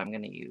glue is what I'm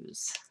going to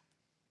use.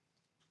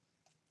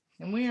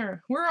 And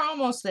we're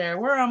almost there.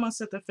 We're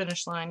almost at the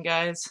finish line,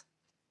 guys.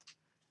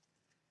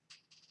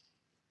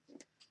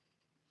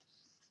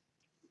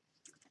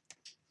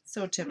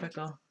 So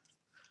typical.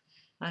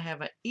 I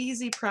have an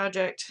easy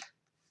project.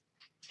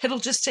 It'll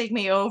just take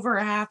me over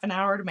a half an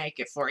hour to make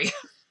it for you.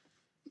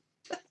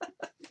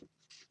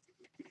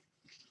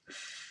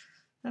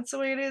 That's the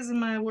way it is in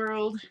my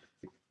world.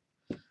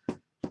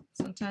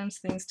 Sometimes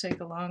things take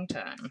a long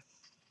time.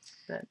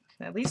 But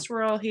at least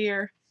we're all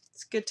here.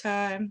 It's good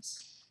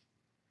times.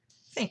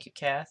 Thank you,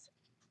 Kath.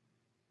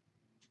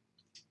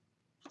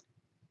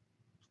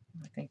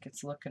 I think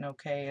it's looking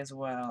okay as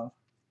well.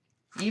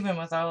 Even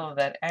with all of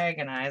that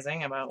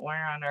agonizing about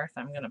where on earth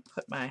I'm going to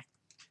put my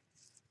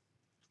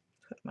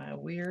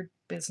weird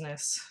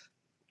business.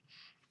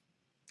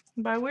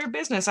 And by weird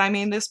business, I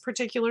mean this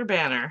particular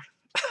banner.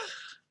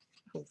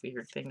 A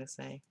weird thing to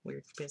say,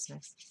 weird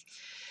business.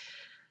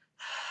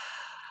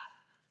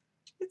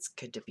 It's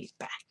good to be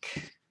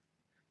back.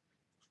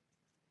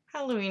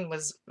 Halloween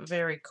was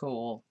very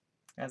cool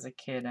as a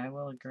kid, I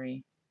will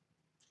agree.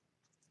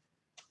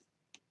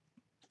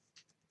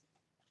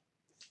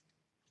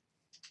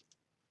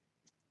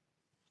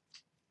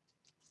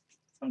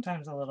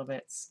 Sometimes a little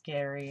bit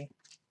scary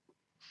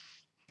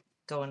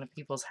going to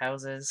people's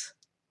houses.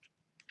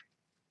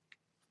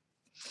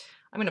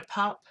 I'm going to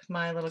pop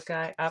my little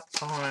guy up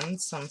on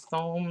some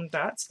foam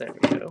dots. There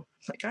we go.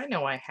 Like, I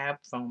know I have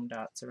foam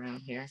dots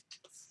around here.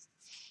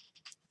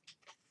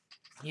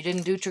 You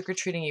didn't do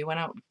trick-or-treating, you went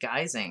out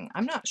guising.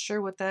 I'm not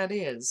sure what that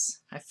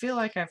is. I feel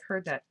like I've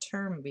heard that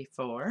term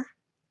before,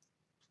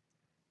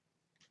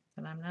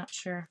 but I'm not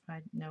sure if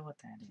I know what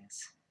that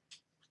is.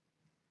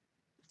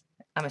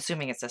 I'm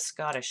assuming it's a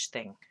Scottish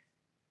thing.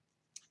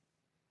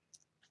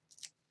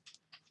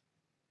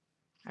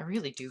 I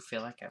really do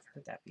feel like I've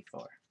heard that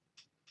before.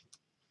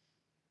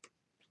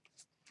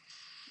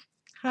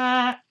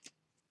 I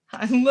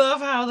love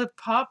how the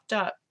pop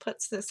dot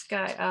puts this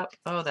guy up.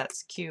 Oh,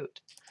 that's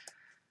cute.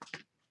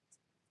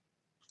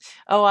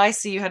 Oh, I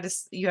see. You had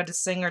to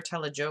sing or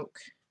tell a joke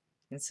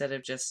instead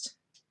of just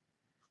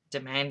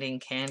demanding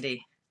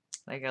candy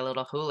like a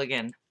little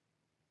hooligan.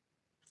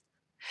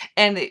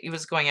 And it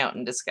was going out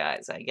in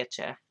disguise. I get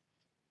ya.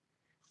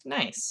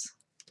 Nice.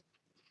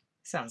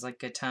 Sounds like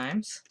good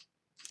times.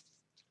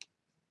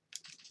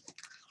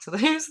 So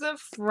there's the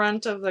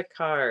front of the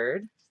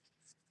card.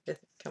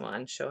 Come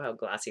on, show how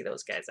glossy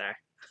those guys are.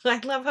 I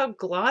love how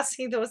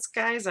glossy those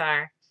guys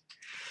are.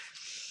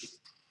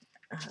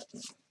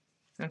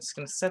 I'm just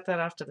going to set that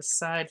off to the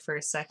side for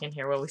a second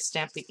here while we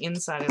stamp the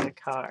inside of the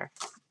card.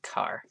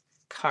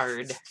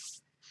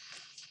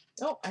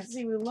 Oh, I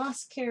see we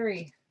lost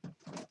Carrie.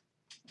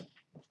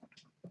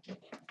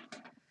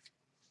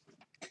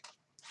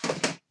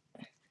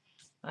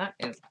 That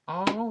is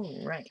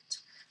all right.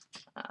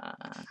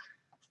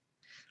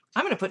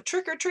 I'm going to put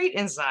trick or treat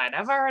inside.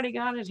 I've already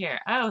got it here.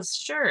 Oh,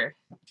 sure.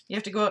 You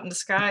have to go out in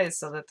disguise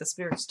so that the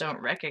spirits don't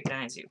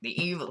recognize you.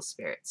 The evil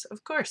spirits,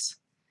 of course.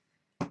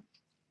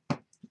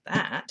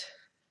 That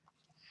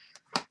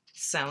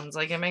sounds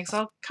like it makes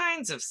all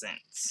kinds of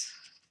sense.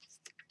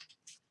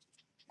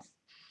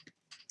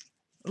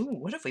 Ooh,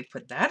 what if we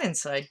put that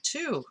inside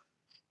too?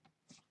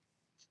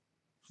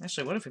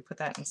 Actually, what if we put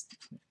that in?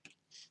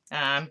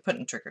 I'm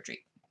putting trick or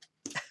treat.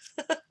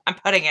 I'm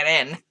putting it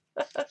in.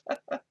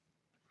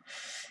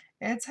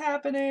 It's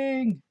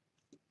happening.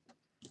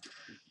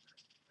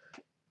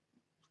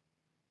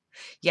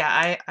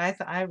 Yeah,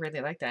 I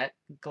really like that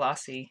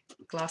glossy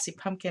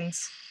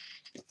pumpkins.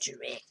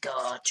 Trick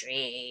or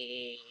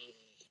treat.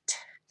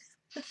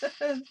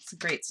 It's a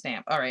great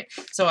stamp. All right,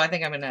 so I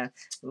think I'm going to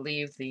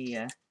leave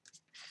the...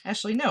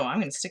 Actually, no, I'm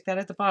going to stick that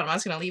at the bottom. I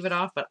was going to leave it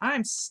off, but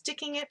I'm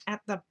sticking it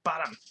at the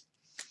bottom.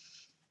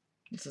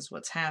 This is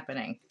what's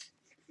happening.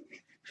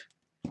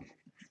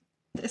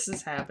 This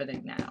is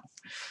happening now.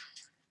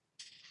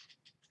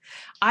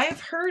 I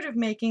have heard of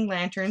making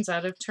lanterns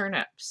out of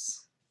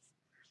turnips.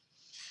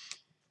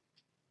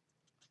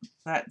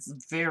 That's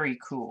very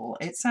cool.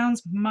 It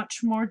sounds much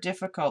more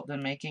difficult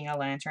than making a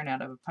lantern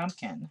out of a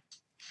pumpkin,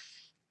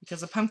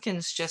 because a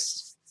pumpkin's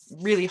just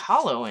really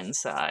hollow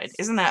inside.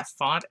 Isn't that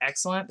font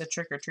excellent, the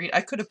Trick or Treat?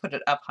 I could have put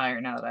it up higher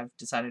now that I've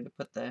decided to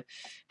put the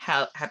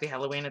Happy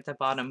Halloween at the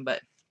bottom,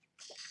 but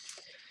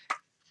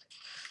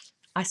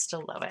I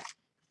still love it.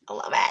 I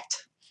love it.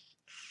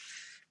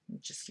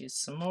 Just use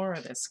some more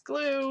of this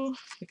glue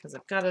because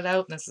I've got it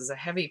out, and this is a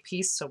heavy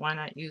piece, so why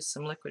not use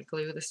some liquid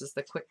glue? This is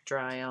the Quick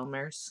Dry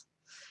Elmer's,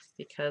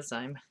 because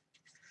I'm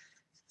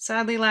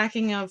sadly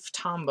lacking of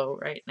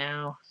Tombow right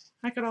now.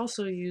 I could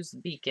also use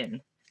Beacon,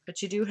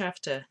 but you do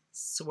have to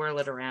swirl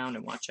it around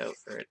and watch out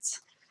for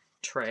its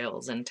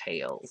trails and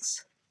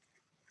tails.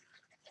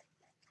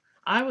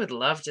 I would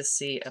love to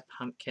see a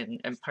pumpkin,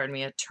 and pardon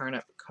me, a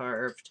turnip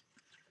carved.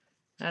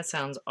 That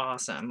sounds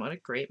awesome. What a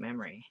great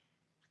memory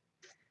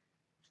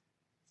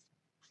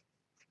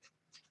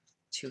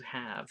to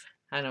have.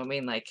 I don't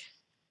mean like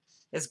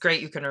it's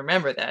great you can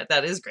remember that.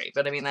 That is great,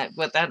 but I mean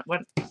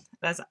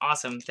that's an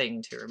awesome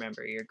thing to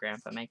remember, your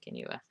grandpa making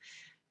you a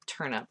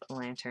turnip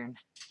lantern.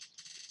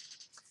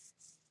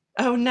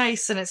 Oh,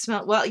 nice. And it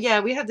smells, well,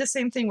 yeah, we had the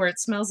same thing where it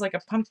smells like a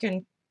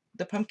pumpkin.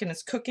 The pumpkin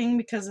is cooking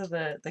because of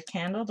the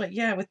candle, but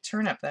yeah, with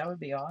turnip, that would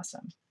be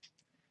awesome.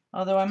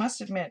 Although I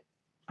must admit,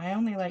 I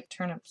only like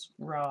turnips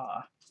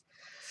raw.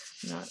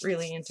 Not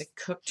really into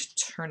cooked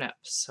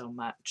turnips so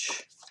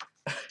much.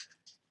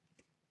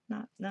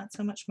 Not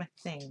so much my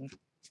thing.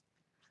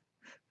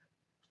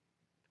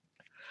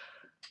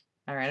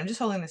 All right, I'm just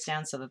holding this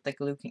down so that the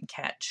glue can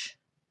catch.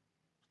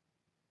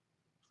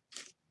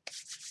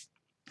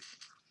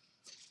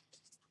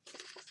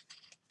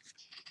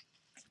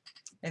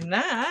 And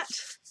that,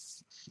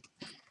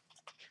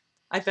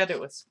 I bet it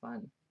was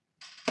fun.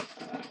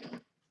 I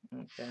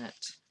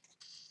bet.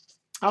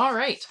 All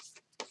right.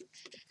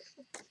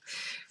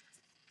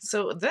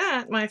 So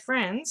that, my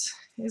friends,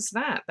 is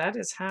that. That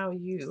is how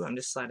you, I'm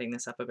just sliding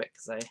this up a bit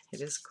because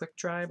it is quick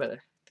dry, but I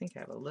think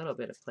I have a little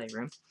bit of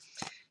playroom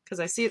because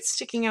I see it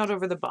sticking out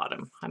over the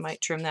bottom. I might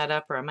trim that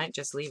up, or I might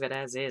just leave it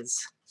as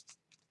is.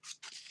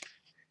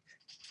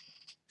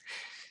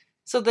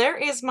 So there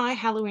is my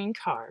Halloween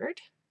card.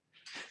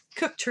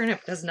 Cooked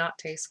turnip does not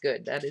taste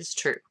good. That is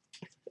true.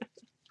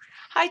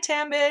 Hi,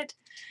 Tambit.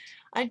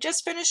 I'm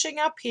just finishing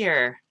up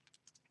here,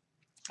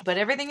 but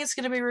everything is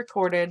going to be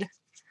recorded.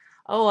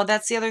 Oh,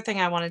 that's the other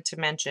thing I wanted to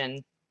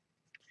mention.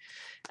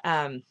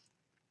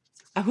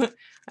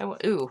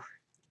 Ooh,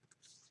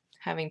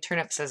 having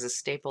turnips as a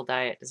staple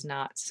diet does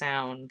not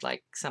sound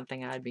like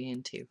something I'd be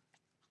into.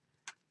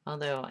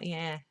 Although,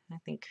 yeah, I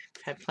think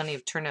I've had plenty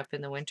of turnip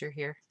in the winter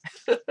here.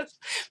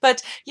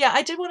 But yeah,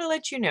 I did want to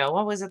let you know.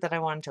 What was it that I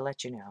wanted to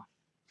let you know?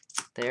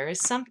 There is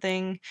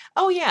something.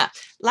 Oh yeah,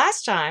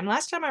 last time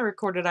I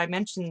recorded, I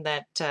mentioned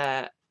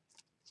that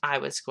I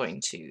was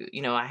going to,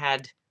 I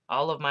had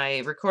all of my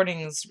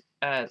recordings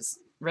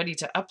ready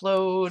to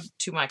upload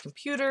to my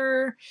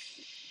computer.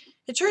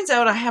 It turns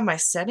out I have my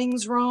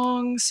settings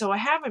wrong, so I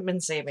haven't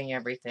been saving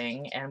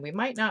everything, and we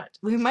might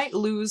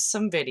lose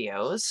some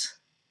videos.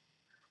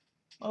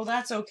 Oh,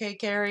 that's okay,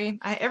 Carrie.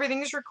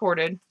 Everything is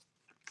recorded.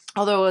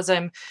 Although as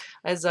I'm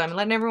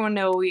letting everyone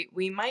know,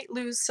 we might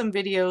lose some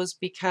videos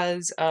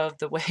because of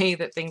the way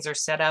that things are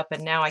set up,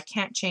 and now I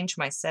can't change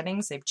my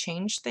settings. They've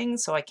changed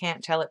things, so I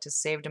can't tell it to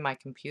save to my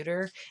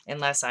computer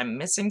unless I'm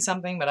missing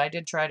something, but I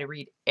did try to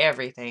read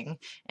everything,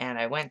 and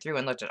I went through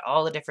and looked at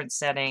all the different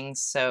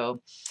settings,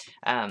 so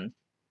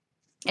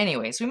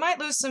anyways, we might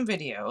lose some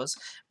videos,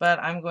 but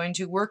I'm going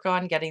to work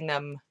on getting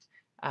them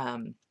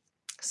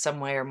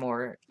somewhere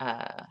more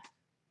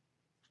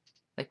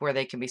like where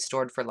they can be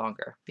stored for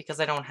longer,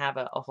 because I don't have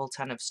a whole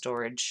ton of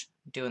storage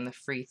doing the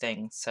free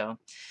thing. So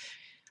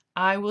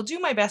I will do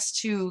my best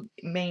to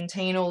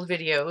maintain old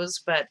videos,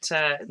 but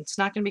it's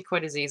not going to be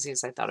quite as easy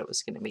as I thought it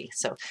was going to be.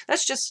 So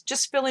that's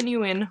just filling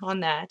you in on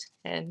that.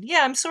 And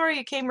yeah, I'm sorry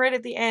it came right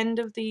at the end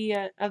of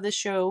the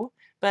show,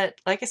 but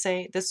like I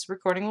say, this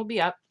recording will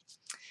be up.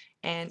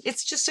 And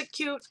it's just a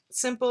cute,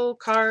 simple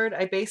card.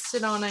 I based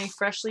it on a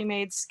Freshly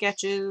Made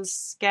Sketches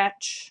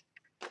sketch.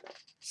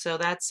 So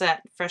that's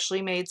at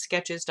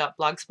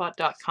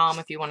freshlymadesketches.blogspot.com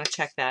if you want to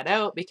check that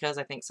out, because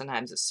I think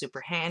sometimes it's super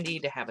handy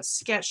to have a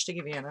sketch to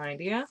give you an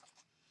idea.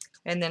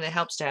 And then it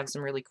helps to have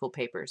some really cool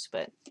papers.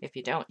 But if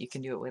you don't, you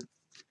can do it with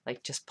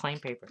like just plain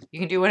paper. You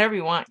can do whatever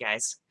you want,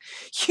 guys.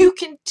 You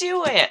can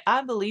do it.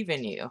 I believe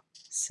in you.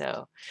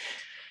 So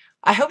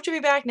I hope to be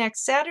back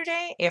next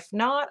Saturday. If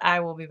not, I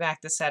will be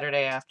back the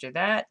Saturday after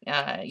that,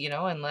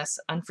 unless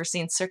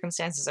unforeseen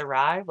circumstances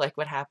arrive, like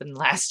what happened the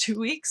last 2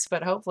 weeks.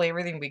 But hopefully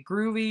everything will be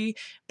groovy,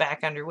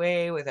 back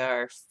underway with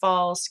our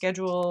fall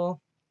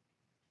schedule.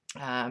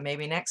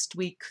 Maybe next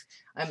week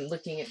I'm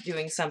looking at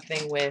doing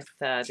something with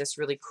this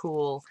really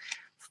cool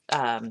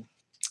um,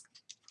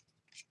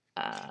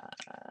 uh,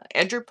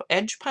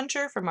 edge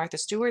puncher from Martha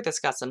Stewart that's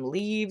got some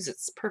leaves.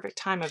 It's perfect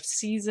time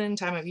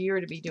of year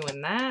to be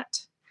doing that.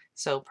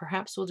 So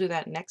perhaps we'll do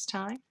that next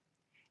time.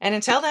 And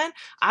until then,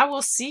 I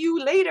will see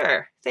you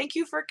later. Thank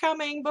you for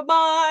coming.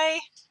 Bye-bye.